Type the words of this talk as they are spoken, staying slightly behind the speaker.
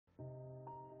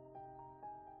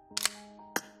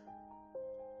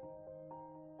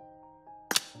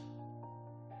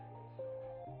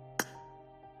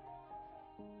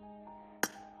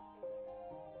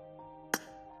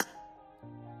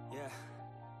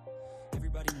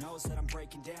Everybody knows that I'm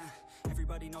breaking down.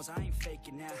 Everybody knows I ain't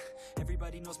faking now.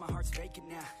 Everybody knows my heart's vacant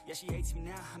now. Yeah, she hates me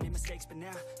now, I made mistakes, but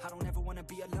now I don't ever wanna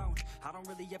be alone. I don't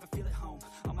really ever feel at home.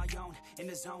 On my own, in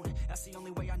the zone, that's the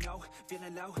only way I know.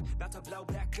 Feeling low, about to blow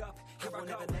back up. I won't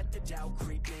ever let the doubt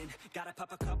creep in. Gotta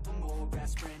pop a couple more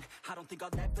aspirin. I don't think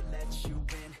I'll ever let you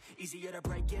in. Easier to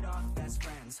break it off as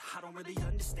friends. I don't really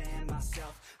understand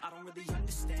myself. I don't really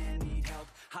understand, need help.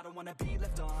 I don't wanna be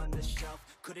left on the shelf.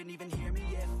 Couldn't even hear me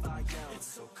if I yelled. It's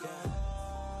so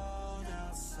cold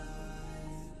outside,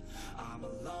 I'm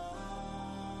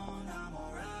alone, I'm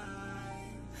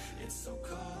alright. It's so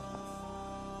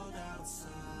cold outside,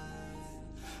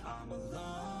 I'm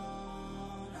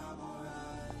alone, I'm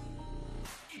alright.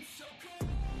 It's so cold.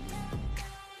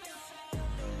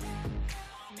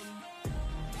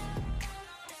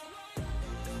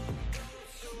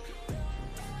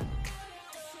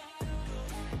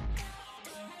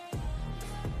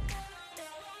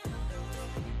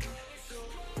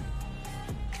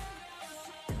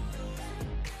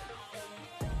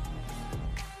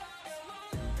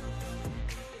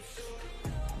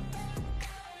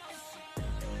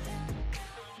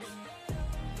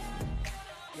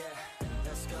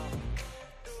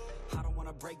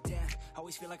 Break down,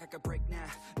 always feel like I could break now,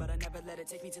 but I never let it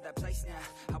take me to that place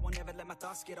now. I won't ever let my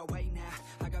thoughts get away now.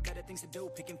 I got better things to do,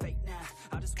 picking fate now.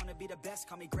 I just wanna be the best,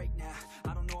 call me great now.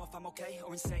 I don't know if I'm okay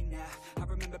or insane now. I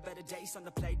remember better days on the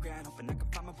playground, hoping I can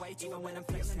find my way. Even when I'm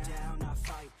feeling down, I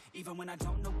fight. Even when I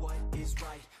don't know what is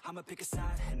right, I'ma pick a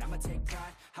side and I'ma take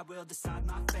pride. I will decide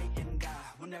my fate and I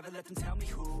will never let them tell me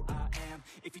who I am.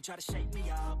 If you try to shake me,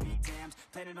 I'll be damned.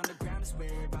 Planet on the ground is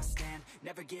where I stand.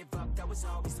 Never give up, that was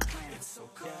always the plan. It's so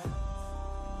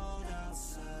cold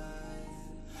outside,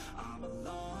 I'm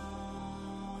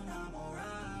alone, I'm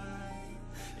alright.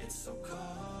 It's so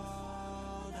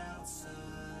cold outside,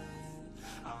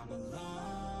 I'm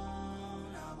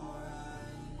alone, I'm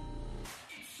alright.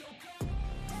 It's so cold.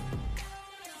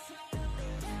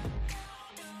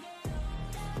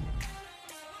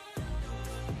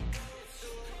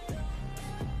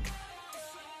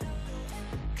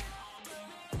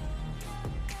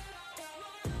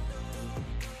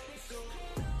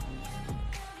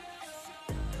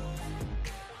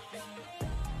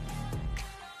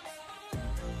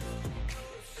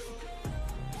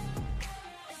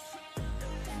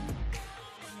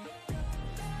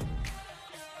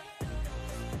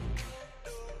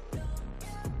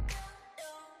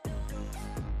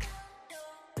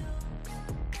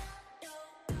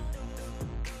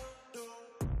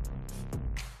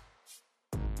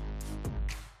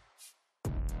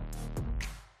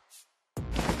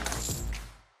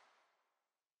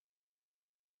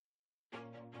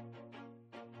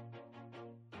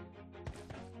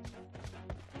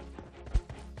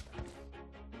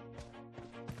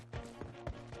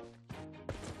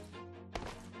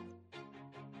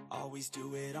 Always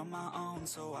do it on my own,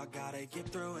 so I gotta get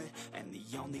through it. And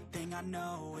the only thing I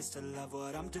know is to love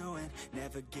what I'm doing.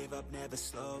 Never give up, never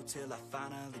slow, till I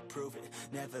finally prove it.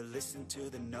 Never listen to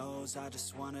the no's, I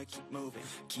just wanna keep moving.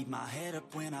 Keep my head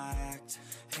up when I act,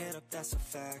 head up, that's a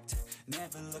fact.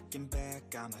 Never looking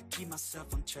back, I'ma keep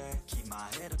myself on track. Keep my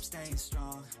head up, staying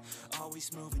strong,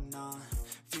 always moving on.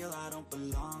 Feel I don't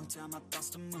belong, tell my thoughts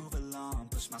to move along.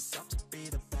 Push myself to be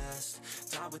the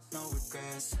best, die with no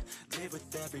regrets. Live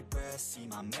with every breath, see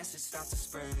my message start to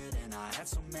spread. And I had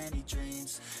so many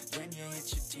dreams, when you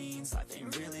hit your teens, life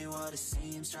ain't really what it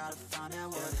seems. Try to find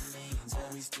out what it means.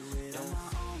 Always do it on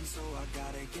my own, so I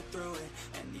gotta get through it.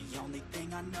 And the only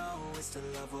thing I know is to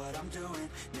love what I'm doing.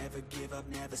 Never give up,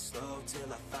 never slow, till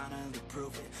I finally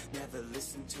prove it. Never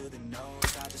listen to the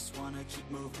no's, I just wanna keep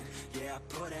moving. Yeah, I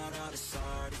put out all this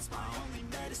art, it's my only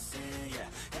medicine. Yeah,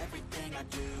 everything I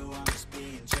do, I'm just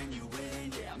being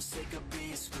genuine. Yeah, I'm sick of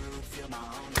being screwed, feel my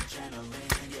own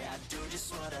adrenaline. Yeah, I do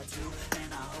just what I do,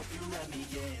 and I hope you let me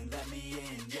in,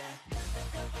 yeah.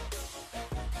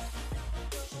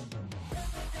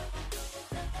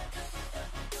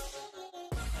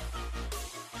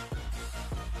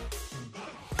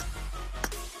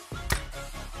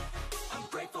 I'm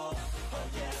grateful, oh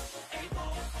yeah,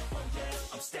 able, oh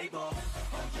yeah, I'm stable,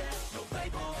 oh yeah, no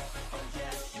label, oh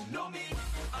yeah, you know me,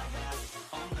 I have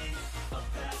only a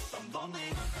path, I'm lonely,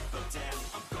 but damn,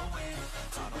 I'm going to win.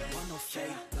 I don't want no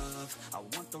fake love, I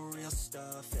want the real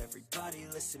stuff. Everybody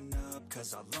listen up,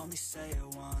 cause I'll only say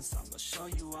it once. I'm gonna show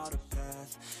you all the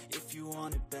path, if you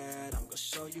want it bad. I'm gonna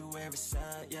show you where it's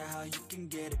at, yeah, how you can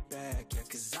get it back. Yeah,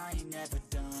 cause I ain't never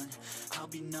done, I'll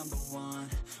be number one.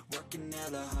 Working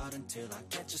hella hard until I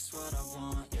get just what I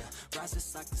want, yeah. Rise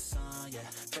just like the sun, yeah,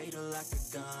 fatal like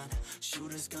a gun.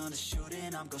 Shooters gonna shoot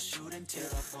and I'm gonna shoot until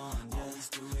I won, yeah. Always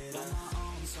do it on my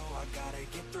own, so I gotta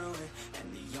get through it. And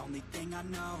the only thing I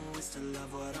know is to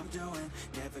love what I'm doing.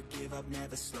 Never give up,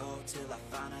 never slow, till I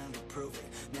finally prove it.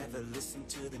 Never listen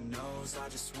to the no's, I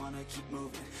just wanna keep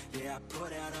moving. Yeah, I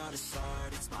put out all this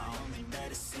art, it's my only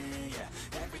medicine.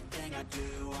 Yeah, everything I do,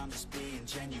 I'm just being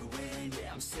genuine.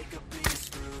 Yeah, I'm sick of being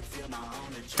screwed, feel my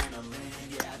own adrenaline.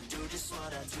 Yeah, I do just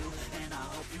what I do, and I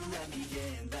hope you let me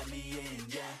in,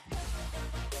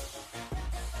 yeah.